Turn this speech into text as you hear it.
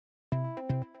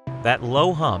That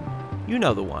low hum, you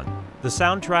know the one. The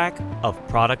soundtrack of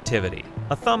productivity.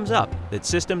 A thumbs up that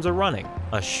systems are running.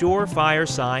 A surefire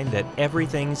sign that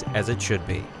everything's as it should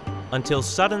be. Until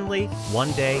suddenly,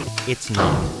 one day, it's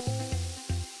not.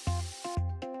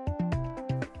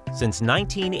 Since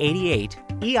 1988,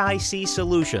 EIC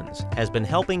Solutions has been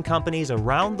helping companies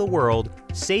around the world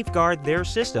safeguard their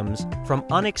systems from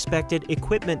unexpected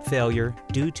equipment failure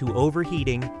due to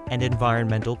overheating and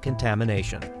environmental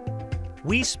contamination.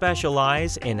 We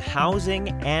specialize in housing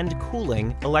and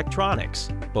cooling electronics,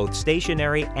 both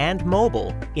stationary and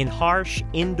mobile, in harsh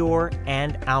indoor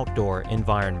and outdoor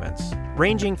environments.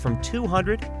 Ranging from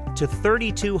 200 to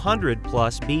 3,200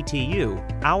 plus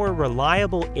BTU, our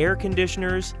reliable air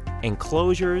conditioners,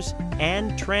 enclosures,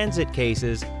 and transit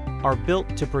cases are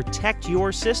built to protect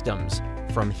your systems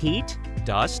from heat,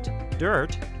 dust,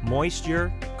 dirt,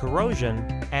 moisture, corrosion,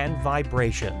 and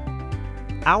vibration.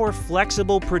 Our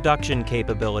flexible production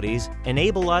capabilities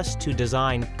enable us to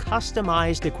design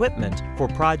customized equipment for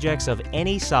projects of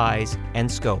any size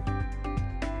and scope.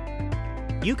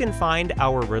 You can find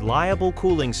our reliable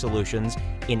cooling solutions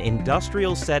in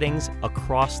industrial settings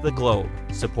across the globe,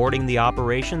 supporting the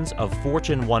operations of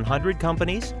Fortune 100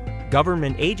 companies,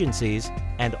 government agencies,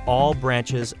 and all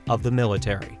branches of the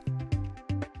military.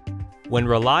 When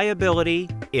reliability,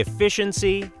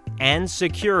 efficiency, and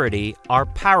security are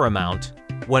paramount,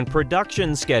 when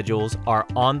production schedules are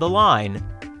on the line,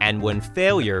 and when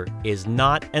failure is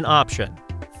not an option,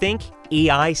 think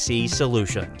EIC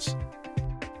Solutions.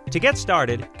 To get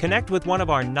started, connect with one of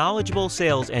our knowledgeable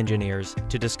sales engineers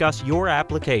to discuss your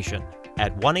application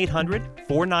at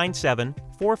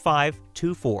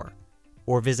 1-800-497-4524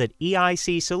 or visit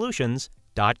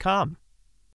eicsolutions.com.